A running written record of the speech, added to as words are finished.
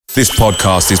This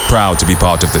podcast is proud to be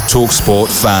part of the TalkSport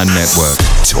Fan Network.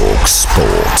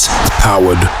 TalkSport.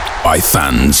 Powered by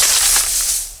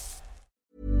fans.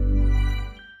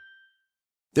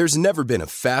 There's never been a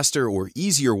faster or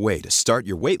easier way to start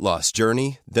your weight loss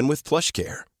journey than with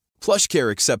PlushCare. PlushCare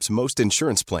accepts most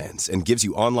insurance plans and gives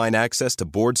you online access to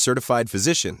board-certified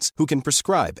physicians who can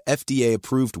prescribe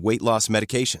FDA-approved weight loss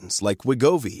medications like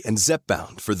Wegovy and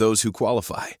Zepbound for those who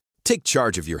qualify. Take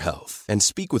charge of your health and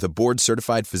speak with a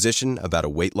board-certified physician about a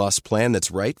weight loss plan that's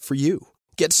right for you.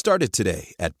 Get started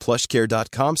today at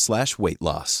plushcare.com/weight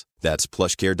loss. That's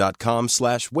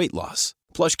plushcare.com/weight loss.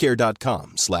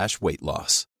 plushcare.com/weight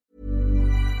loss.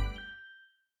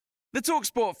 The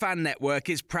TalkSport Fan Network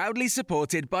is proudly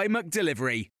supported by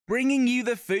McDelivery, bringing you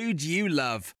the food you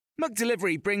love.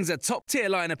 McDelivery brings a top-tier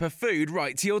lineup of food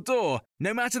right to your door.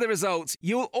 No matter the result,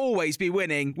 you'll always be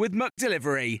winning with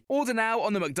McDelivery. Order now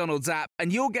on the McDonald's app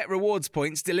and you'll get rewards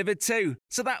points delivered too.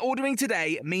 So that ordering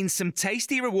today means some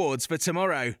tasty rewards for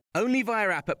tomorrow. Only via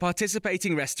app at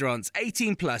participating restaurants.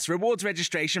 18 plus. Rewards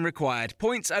registration required.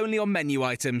 Points only on menu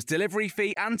items. Delivery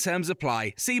fee and terms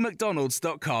apply. See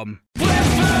mcdonalds.com.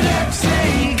 Brentford FC,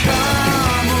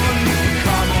 come on, you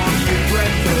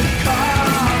Brentford,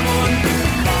 come on,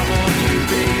 you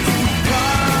bees,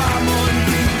 come on,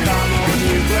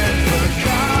 you Brentford,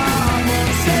 come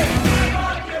on,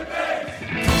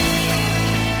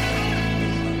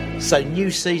 So new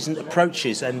season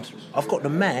approaches and I've got the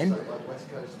man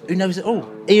who knows it all,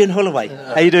 Ian Holloway.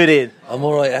 How you doing, Ian? I'm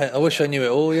all right. I wish I knew it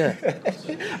all. Yeah,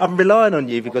 I'm relying on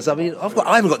you because I haven't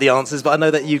got the answers, but I know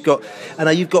that you've got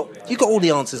all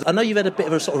the answers. I know you've had a bit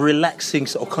of a sort of relaxing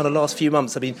sort of kind of last few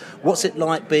months. I mean, what's it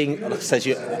like being, like I said,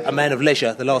 you're a man of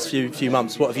leisure the last few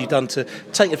months? What have you done to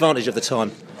take advantage of the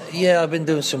time? yeah. I've been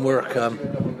doing some work.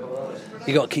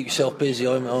 You got to keep yourself busy.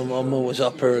 I'm always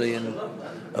up early and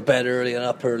bed early and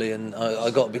up early, and I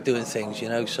got to be doing things, you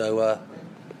know. So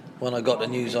when I got the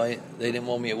news they didn't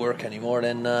want me at work anymore,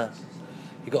 then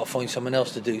you got to find something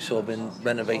else to do. So I've been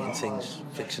renovating things,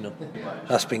 fixing them.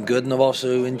 That's been good, and I've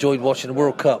also enjoyed watching the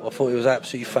World Cup. I thought it was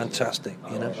absolutely fantastic,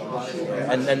 you know.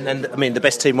 And I mean, the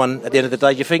best team won at the end of the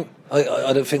day, do you think?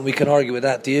 I don't think we can argue with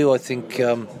that, do you? I think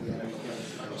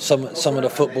some of the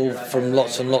football from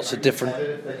lots and lots of different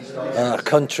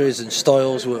countries and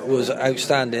styles was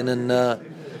outstanding, and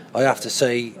I have to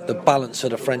say the balance of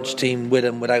the French team with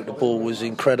and without the ball was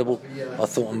incredible. I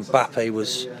thought Mbappe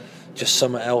was just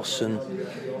something else, and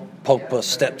Pogba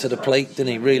stepped to the plate, didn't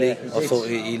he? Really, I thought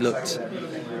he looked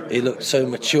so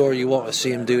mature. You want to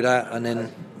see him do that, and then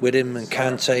with him and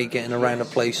Kante getting around the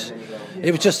place,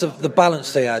 it was just the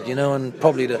balance they had, you know. And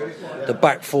probably the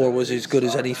back four was as good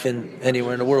as anything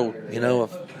anywhere in the world, you know.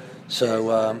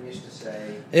 So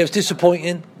it was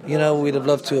disappointing, you know. We'd have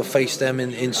loved to have faced them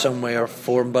in some way or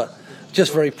form, but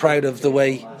just very proud of the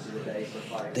way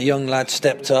the young lads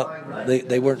stepped up.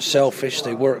 They weren't selfish.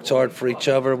 They worked hard for each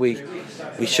other. We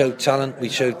showed talent. We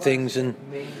showed things, and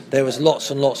there was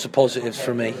lots and lots of positives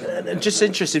for me. And just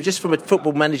interesting, just from a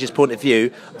football manager's point of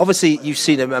view, obviously you've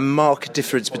seen a marked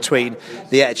difference between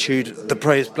the attitude the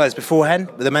players beforehand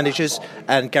with the managers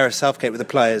and Gareth Southgate with the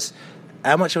players.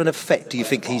 How much of an effect do you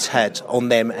think he's had on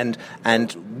them, and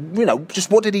you know, just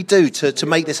what did he do to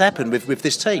make this happen with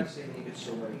this team?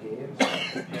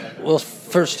 Well,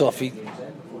 first off, he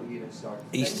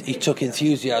took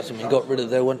enthusiasm. He got rid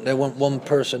of there wasn't one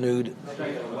person who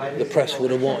the press would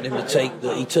have wanted him to take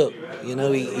that he took. You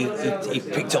know, he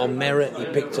picked it on merit. He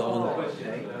picked it on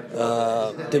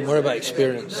didn't worry about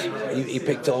experience. He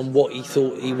picked it on what he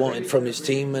thought he wanted from his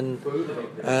team,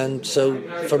 and so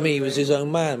for me, he was his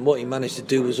own man. What he managed to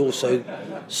do was also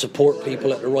support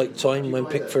people at the right time when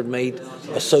Pickford made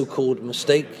a so-called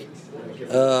mistake.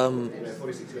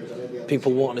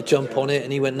 People wanted to jump on it,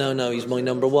 and he went, no, he's my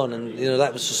number one. And you know,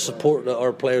 that was the support that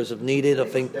our players have needed. I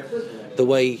think the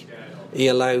way he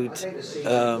allowed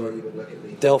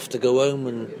Delph to go home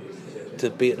and to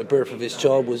be at the birth of his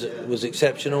child was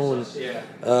exceptional, and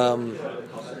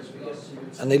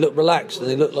they look relaxed and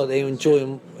they look like they're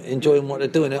enjoying what they're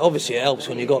doing. And obviously, it helps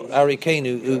when you got Harry Kane,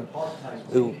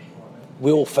 who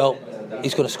we all felt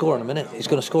he's going to score in a minute.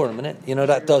 You know,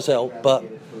 that does help, but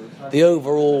the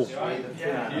overall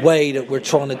way that we're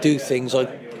trying to do things, I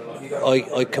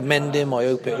commend him. I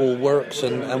hope it all works,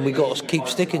 and we got to keep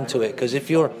sticking to it, because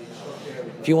if you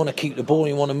want to keep the ball,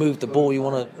 you want to move the ball, you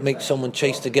want to make someone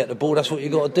chase to get the ball, that's what you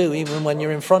got to do, even when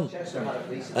you're in front.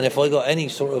 And if I got any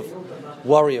sort of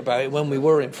worry about it, when we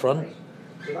were in front,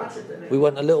 we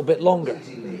went a little bit longer.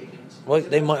 Right?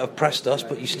 They might have pressed us,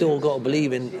 but you still got to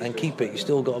believe in and keep it. You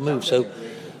still got to move. So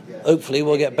hopefully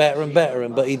we'll get better and better.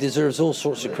 But he deserves all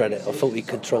sorts of credit. I thought he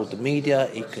controlled the media.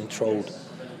 He controlled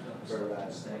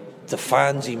the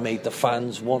fans. He made the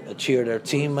fans want to cheer their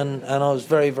team, and I was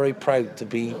very, very proud to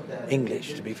be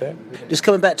English, to be fair. Just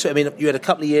coming back to it, I mean, you had a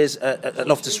couple of years at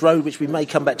Loftus Road, which we may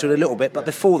come back to in a little bit, but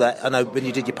before that, I know when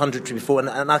you did your punditry before,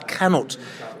 and I cannot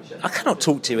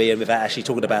talk to you, Ian, without actually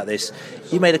talking about this.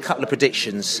 You made a couple of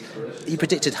predictions. You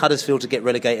predicted Huddersfield to get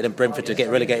relegated and Brentford to get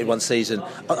relegated one season.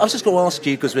 I was just going to ask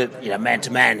you, because we're man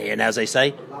to man here now, as they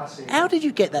say, how did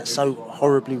you get that so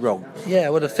horribly wrong? Yeah,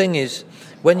 well, the thing is,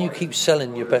 when you keep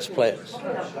selling your best players,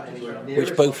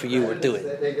 which both of you were doing,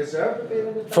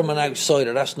 from an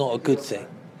outsider, that's not a good thing.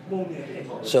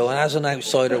 So, and as an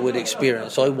outsider with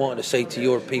experience, I wanted to say to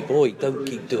your people, oi, don't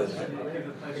keep doing that.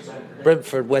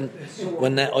 Brentford, when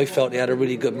I felt they had a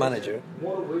really good manager,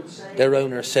 their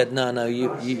owner said, no,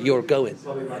 you're going.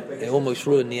 It almost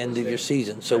ruined the end of your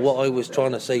season. So what I was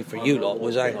trying to say for you lot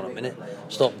was, hang on a minute,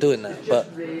 stop doing that. But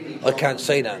I can't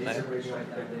say that now.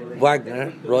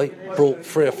 Wagner, right, brought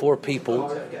 3 or 4 people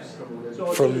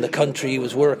from the country he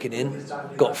was working in,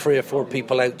 got 3 or 4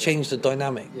 people out, changed the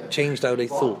dynamic, changed how they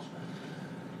thought,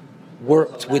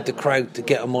 worked with the crowd to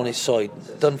get them on his side,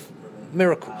 done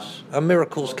miracles, and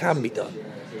miracles can be done.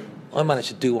 I managed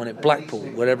to do one at Blackpool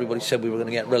where everybody said we were going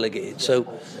to get relegated. So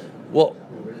what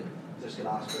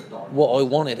I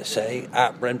wanted to say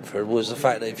at Brentford was the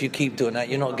fact that if you keep doing that,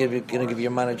 you're not going to give your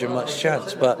manager much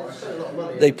chance, but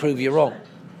they prove you wrong,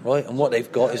 right? And what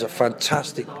they've got is a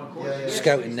fantastic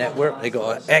scouting network. They've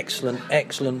got an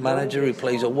excellent manager who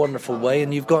plays a wonderful way,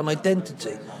 and you've got an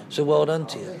identity. So well done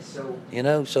to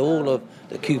you. So all of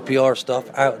the QPR stuff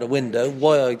out the window.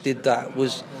 Why I did that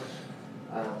was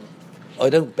I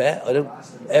don't bet. I don't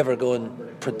ever go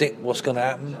and predict what's going to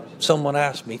happen. Someone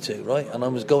asked me to, right? And I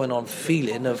was going on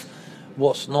feeling of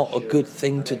what's not a good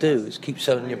thing to do is keep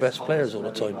selling your best players all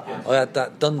the time. I had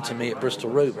that done to me at Bristol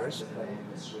Rovers,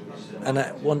 and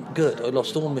that wasn't good. I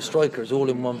lost all my strikers all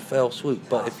in one fell swoop.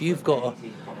 But if you've got a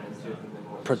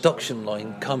production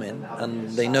line coming and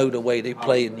they know the way they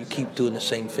play and you keep doing the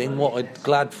same thing, what I'm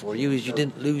glad for you is you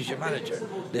didn't lose your manager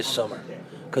this summer,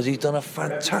 because he's done a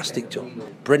fantastic job.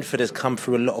 Brentford has come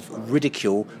through a lot of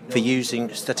ridicule for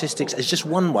using statistics as just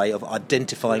one way of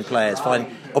identifying players,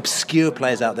 finding obscure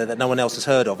players out there that no one else has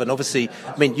heard of. And obviously,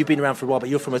 I mean, you've been around for a while, but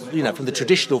you're from from the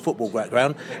traditional football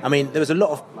background. I mean, there was a lot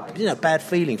of bad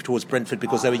feeling towards Brentford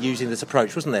because they were using this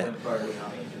approach, wasn't there?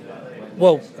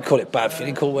 Well, call it bad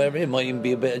feeling, call it whatever. It might even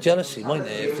be a bit of jealousy, mightn't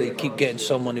it? If they keep getting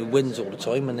someone who wins all the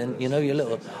time, and then your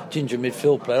little ginger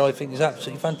midfield player, I think is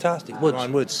absolutely fantastic.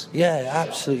 Ryan Woods. Yeah,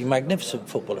 absolutely magnificent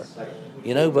footballer.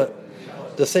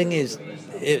 But the thing is,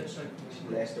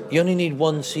 you only need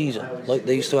one season, like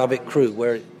they used to have at Crewe,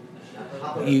 where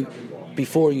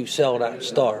before you sell that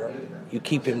star, you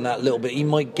keep him that little bit. He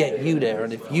might get you there,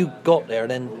 and if you got there,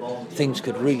 then things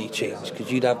could really change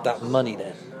because you'd have that money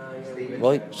then.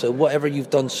 Right, so whatever you've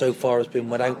done so far has been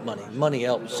without money. Money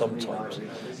helps sometimes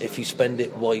if you spend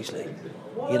it wisely,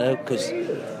 because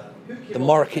the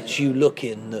markets you look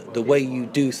in, the way you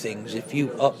do things, if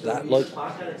you up that, like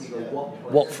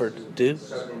Watford do,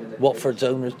 Watford's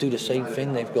owners do the same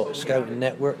thing. They've got a scouting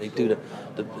network. They do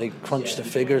they crunch the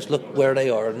figures. Look where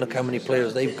they are and look how many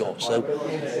players they've got. So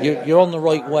you're on the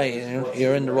right way and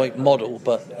you're in the right model.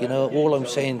 But all I'm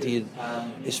saying to you,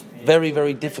 it's very,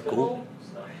 very difficult.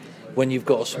 When you've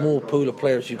got a small pool of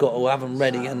players, you've got to have them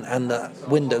ready and the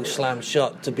window slammed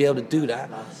shut to be able to do that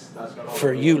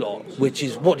for you lot, which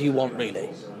is, what do you want really?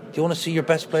 Do you want to see your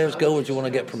best players go, or do you want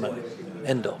to get promoted?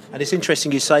 End of. And it's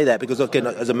interesting you say that, because again,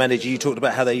 as a manager, you talked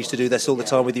about how they used to do this all the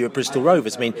time with you at Bristol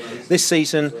Rovers. I mean, this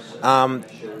season,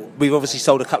 we've obviously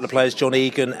sold a couple of players, John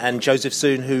Egan and Joseph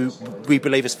Soon, who we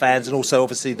believe as fans, and also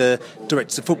obviously the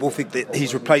directors of football think that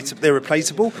they're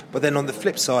replaceable. But then on the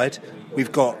flip side,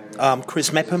 we've got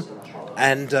Chris Mepham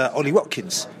and Ollie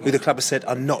Watkins, who the club has said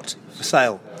are not for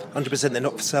sale. 100% they're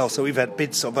not for sale. So we've had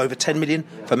bids of over 10 million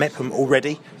for Mepham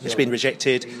already. It's been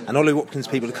rejected. And Ollie Watkins,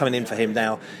 people are coming in for him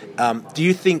now. Do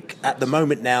you think at the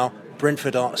moment now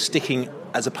Brentford are sticking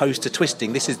as opposed to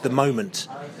twisting? This is the moment.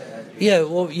 Yeah,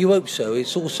 well, you hope so.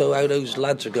 It's also how those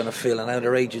lads are going to feel and how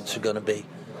their agents are going to be.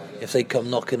 If they come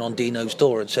knocking on Dino's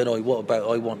door and said, what about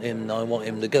I want him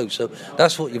to go. So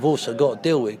that's what you've also got to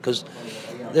deal with, because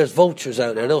there's vultures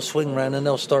out there. They'll swing around and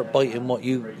they'll start biting what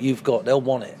you've got. They'll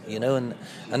want it,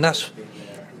 and that's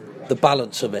the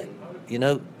balance of it.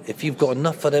 If you've got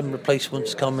enough of them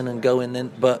replacements coming and going,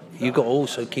 then but you've got to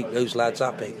also keep those lads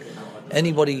happy.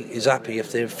 Anybody is happy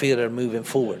if they feel they're moving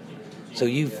forward. So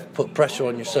you've put pressure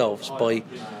on yourselves by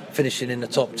finishing in the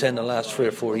top 10 the last 3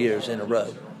 or 4 years in a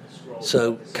row.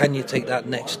 So can you take that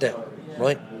next step,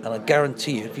 right? And I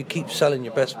guarantee you, if you keep selling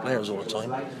your best players all the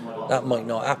time, that might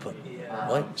not happen.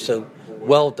 Right? So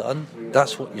well done,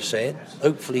 That's what you're saying.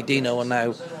 Hopefully Dino will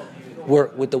now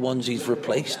work with the ones he's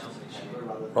replaced,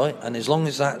 right? And as long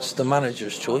as that's the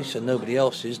manager's choice and nobody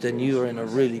else's, then you are in a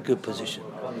really good position.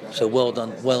 So well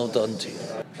done to you.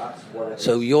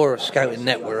 So your scouting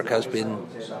network has been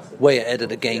way ahead of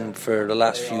the game for the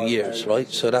last few years, right?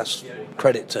 So that's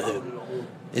credit to who?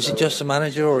 Is it just the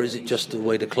manager, or is it just the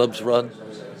way the club's run?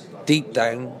 Deep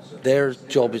down, their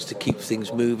job is to keep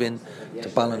things moving, to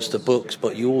balance the books,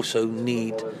 but you also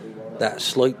need that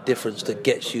slight difference that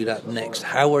gets you that next.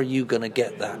 How are you going to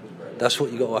get that? That's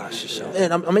what you got to ask yourself.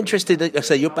 And I'm interested, like I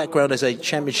say, your background as a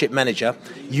championship manager,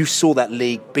 you saw that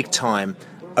league big time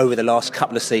over the last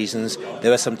couple of seasons. There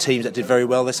were some teams that did very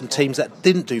well, there's some teams that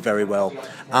didn't do very well.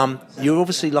 You're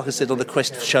obviously, like I said, on the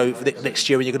Quest show for next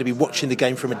year, and you're going to be watching the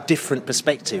game from a different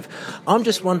perspective. I'm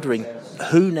just wondering,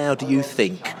 who now do you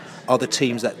think are the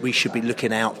teams that we should be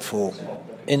looking out for?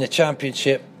 In the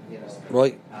championship,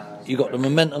 right, you got the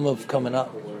momentum of coming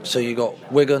up. So you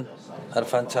got Wigan, had a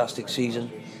fantastic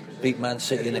season, beat Man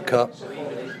City in the Cup.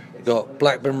 You got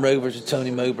Blackburn Rovers with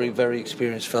Tony Mowbray, very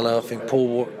experienced fellow. I think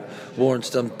Paul Warren's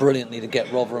done brilliantly to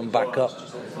get Rotherham back up.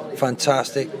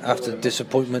 Fantastic after the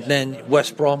disappointment. Then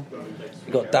West Brom,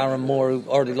 you got Darren Moore, who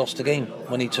already lost the game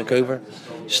when he took over.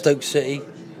 Stoke City,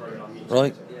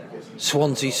 right,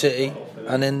 Swansea City,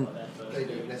 and then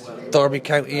Derby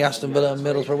County, Aston Villa and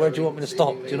Middlesbrough. Where do you want me to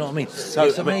stop? Do you know what I mean? So,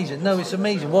 it's amazing. No, it's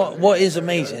amazing. What is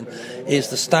amazing is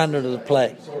the standard of the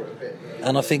play.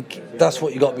 And I think that's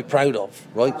what you got to be proud of,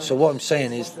 right? So what I'm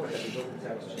saying is,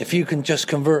 if you can just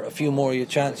convert a few more of your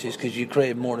chances because you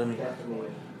created more than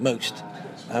most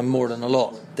and more than a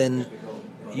lot, then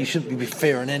you shouldn't be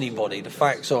fearing anybody. The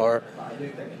facts are,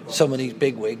 some of these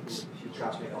bigwigs,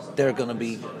 they're going to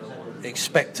be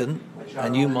expectant,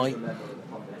 and you might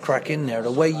crack in there.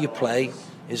 The way you play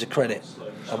is a credit.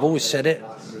 I've always said it,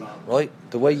 right?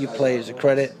 The way you play is a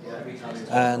credit,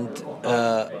 and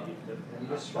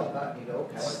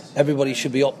everybody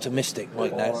should be optimistic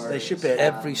right now. They should be.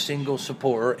 Every single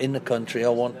supporter in the country, I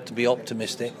want to be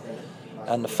optimistic,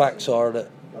 and the facts are that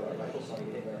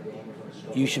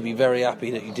you should be very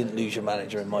happy that you didn't lose your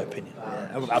manager, in my opinion.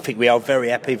 I think we are very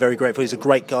happy, very grateful. He's a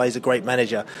great guy, he's a great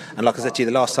manager. And like I said to you,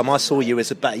 the last time I saw you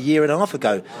was about a year and a half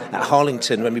ago at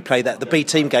Harlington when we played the B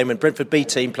team game, when Brentford B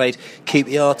team played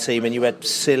QPR team, and you had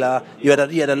Silla, you had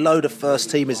a load of first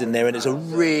teamers in there, and it was a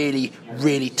really,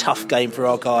 really tough game for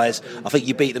our guys. I think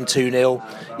you beat them 2-0.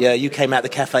 Yeah, you came out the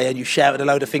cafe and you shouted a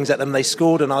load of things at them, they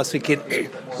scored, and I was thinking,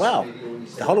 wow,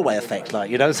 the Holloway effect, like,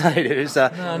 you know what I'm saying? It was,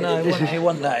 No, it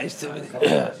wasn't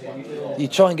that. You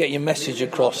try and get your message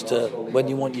across to when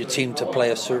you want your team to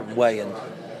play a certain way,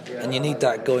 and you need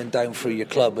that going down through your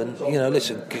club. And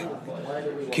listen,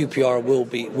 QPR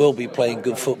will be playing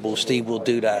good football. Steve will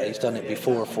do that. He's done it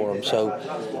before for them. So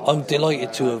I'm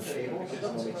delighted to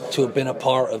have been a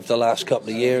part of the last couple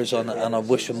of years, and I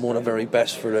wish them all the very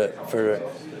best for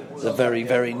the very,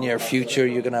 very near future.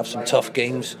 You're going to have some tough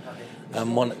games,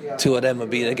 and two of them will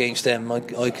be against them, I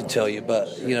can tell you.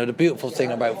 But the beautiful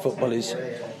thing about football is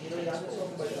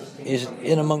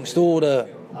in amongst all the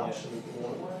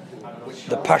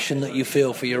passion that you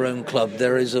feel for your own club,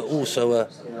 there is also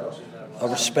a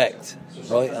respect,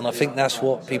 right? And I think that's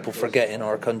what people forget in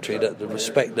our country, that the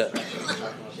respect that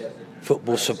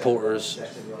football supporters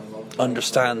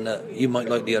understand, that you might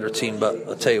like the other team, but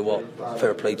I'll tell you what,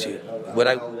 fair play to you.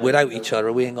 Without each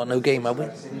other, we ain't got no game, have we?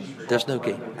 There's no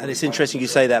game. And it's interesting you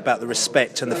say that about the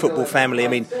respect and the football family. I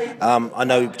mean, I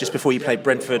know just before you played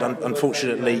Brentford,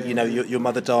 unfortunately, your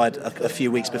mother died a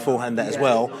few weeks beforehand that as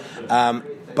well.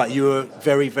 But you were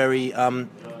very, very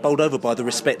bowled over by the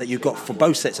respect that you got from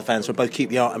both sets of fans, from both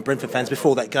QPR and Brentford fans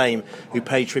before that game, who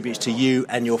paid tributes to you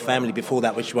and your family before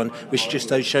that, which just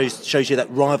shows you that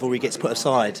rivalry gets put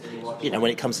aside,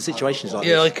 when it comes to situations like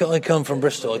this. Yeah, I come from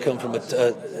Bristol. I come from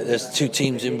there's two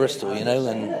teams in Bristol, and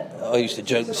I used to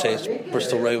joke and say it's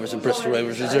Bristol Rovers and Bristol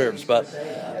Rovers Reserves, but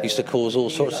it used to cause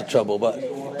all sorts of trouble.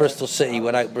 But Bristol City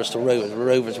without Bristol Rovers,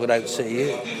 Rovers without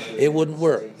City, it wouldn't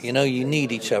work. You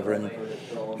need each other, and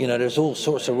there's all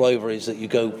sorts of rivalries that you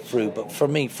go through, but for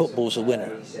me, football's a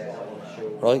winner,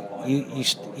 right? You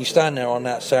stand there on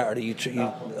that Saturday.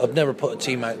 I've never put a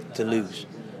team out to lose.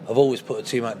 I've always put a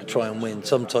team out to try and win.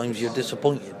 Sometimes you're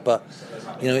disappointed, but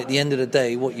at the end of the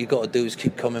day, what you got to do is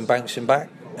keep bouncing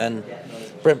back. And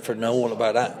Brentford know all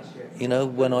about that.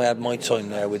 When I had my time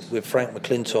there with Frank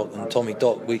McClintock and Tommy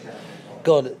Dock,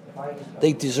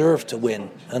 they deserved to win,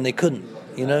 and they couldn't.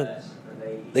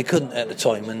 They couldn't at the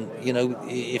time, and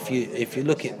if you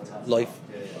look at life,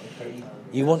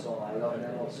 you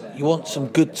want some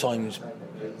good times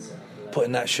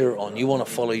putting that shirt on. You want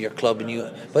to follow your club,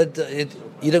 but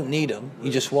you don't need them,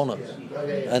 you just want them,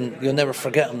 and you'll never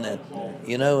forget them then,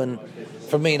 you know. And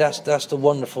for me, that's the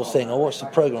wonderful thing. I watched a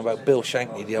programme about Bill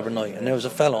Shankly the other night, and there was a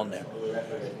fella on there,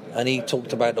 and he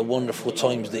talked about the wonderful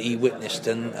times that he witnessed,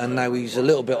 and now he's a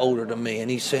little bit older than me, and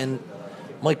he's saying,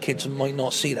 my kids might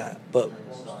not see that, but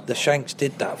the Shanks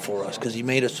did that for us, because he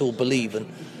made us all believe.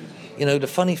 And, you know, the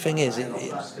funny thing is,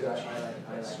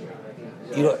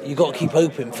 you got to keep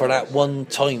hoping for that one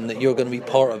time that you're going to be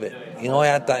part of it. You know, I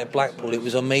had that at Blackpool, it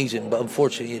was amazing, but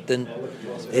unfortunately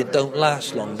it don't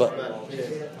last long. But,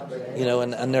 you know,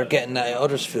 and they're getting that at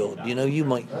Huddersfield. You know, you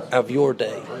might have your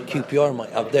day, QPR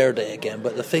might have their day again,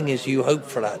 but the thing is, you hope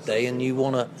for that day and you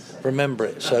want to remember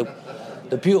it. So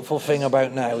the beautiful thing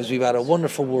about now is we've had a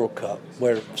wonderful World Cup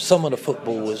where some of the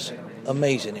football was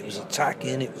amazing. It was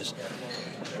attacking, it was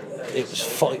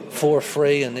fight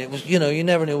 4-3, and it was, you know, you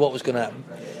never knew what was going to happen.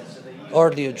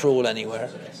 Hardly a draw anywhere.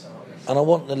 And I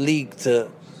want the league to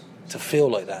feel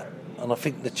like that. And I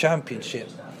think the Championship,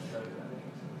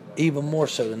 even more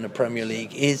so than the Premier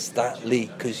League, is that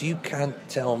league, because you can't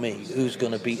tell me who's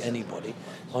going to beat anybody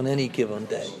on any given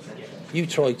day. You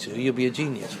try to, you'll be a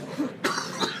genius.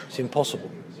 It's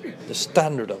impossible. The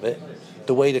standard of it,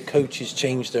 the way the coaches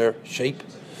change their shape,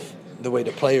 the way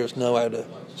the players know how to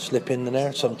slip in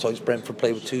there. Sometimes Brentford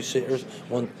play with two sitters,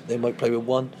 they might play with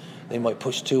one, they might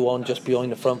push two on just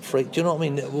behind the front three. Do you know what I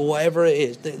mean? Whatever it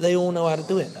is, they all know how to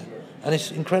do it now, and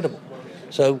it's incredible.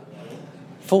 So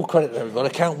full credit to everybody.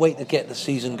 I can't wait to get the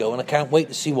season going. I can't wait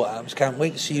to see what happens. Can't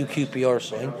wait to see who QPR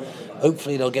sign.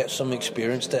 Hopefully they'll get some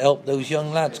experience to help those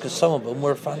young lads, because some of them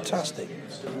were fantastic.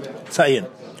 So Ian,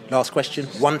 last question.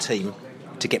 One team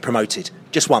to get promoted,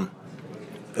 just one.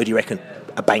 Who do you reckon?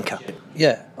 A banker.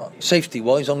 Yeah,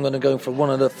 safety-wise, I'm going to go for one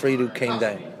of the three who came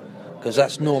down, because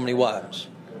that's normally what happens.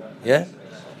 Yeah?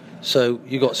 So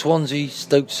you got Swansea,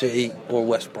 Stoke City or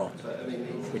West Brom.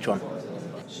 Which one?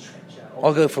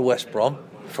 I'll go for West Brom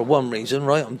for one reason,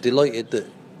 right? I'm delighted that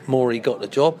Morey got the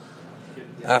job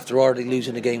after hardly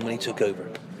losing the game when he took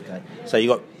over. Okay. So you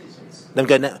got them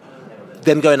going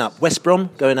up. West Brom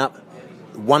going up.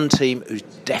 One team who's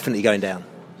definitely going down.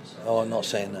 Oh, I'm not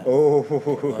saying that.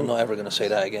 Oh. I'm not ever going to say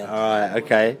that again. All right,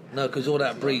 okay. No, because all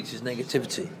that breeds is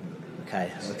negativity.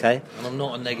 Okay. And I'm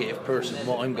not a negative person.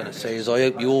 What I'm going to say is I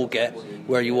hope you all get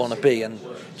where you want to be. And do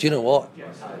you know what? Do you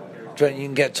reckon you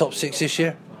can get top 6 this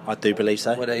year? I do believe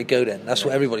so. Well, there you go then. That's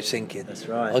what everybody's thinking. That's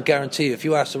right. I guarantee you, if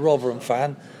you ask a Rotherham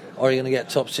fan, are you going to get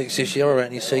top 6 this year? I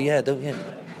reckon you say, yeah, don't you? I'm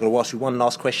going to ask you one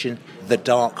last question. The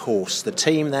dark horse, the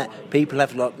team that people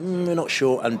have like, we're not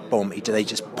sure, and boom, they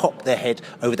just pop their head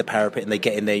over the parapet and they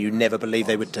get in there. You never believe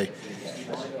they would do.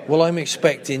 Well, I'm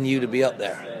expecting you to be up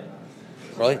there,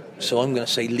 right? So I'm going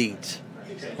to say Leeds,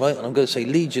 right? And I'm going to say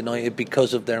Leeds United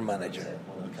because of their manager,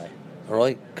 Okay. all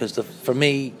right? Because for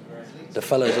me, the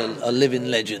fella's a living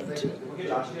legend.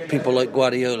 People like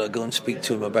Guardiola go and speak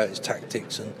to him about his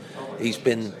tactics, and he's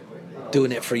been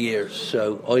doing it for years.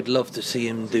 So I'd love to see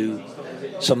him do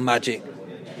some magic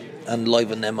and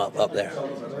liven them up there.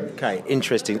 Okay,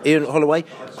 interesting. Ian Holloway,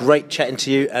 great chatting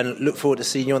to you, and look forward to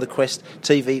seeing you on the Quest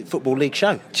TV Football League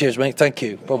show. Cheers, mate. Thank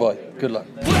you. Bye-bye. Good luck.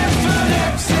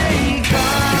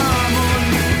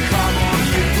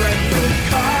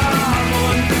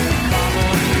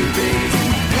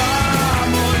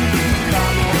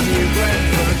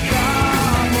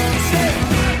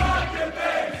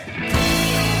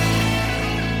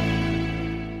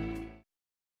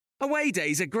 Away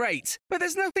days are great, but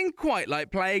there's nothing quite like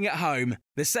playing at home.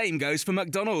 The same goes for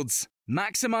McDonald's.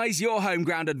 Maximise your home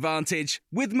ground advantage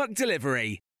with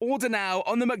McDelivery. Order now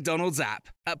on the McDonald's app.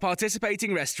 At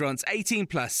participating restaurants, 18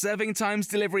 plus serving times,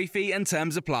 delivery fee and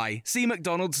terms apply. See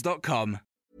mcdonalds.com.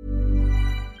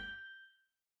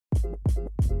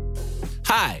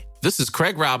 Hi, this is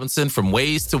Craig Robinson from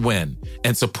Ways to Win,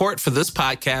 and support for this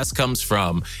podcast comes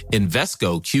from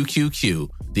Invesco QQQ,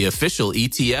 the official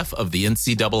ETF of the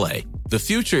NCAA. The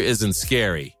future isn't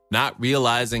scary. Not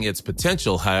realizing its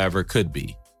potential, however, could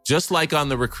be. Just like on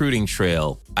the recruiting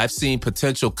trail, I've seen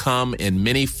potential come in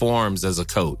many forms as a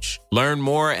coach. Learn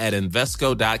more at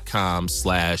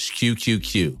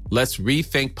Invesco.com/QQQ. Let's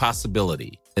rethink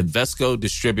possibility. Invesco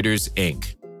Distributors,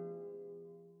 Inc.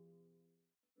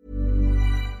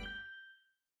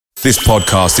 This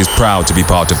podcast is proud to be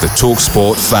part of the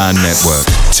TalkSport Fan Network.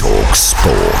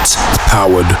 TalkSport.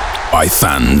 Powered by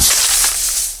fans.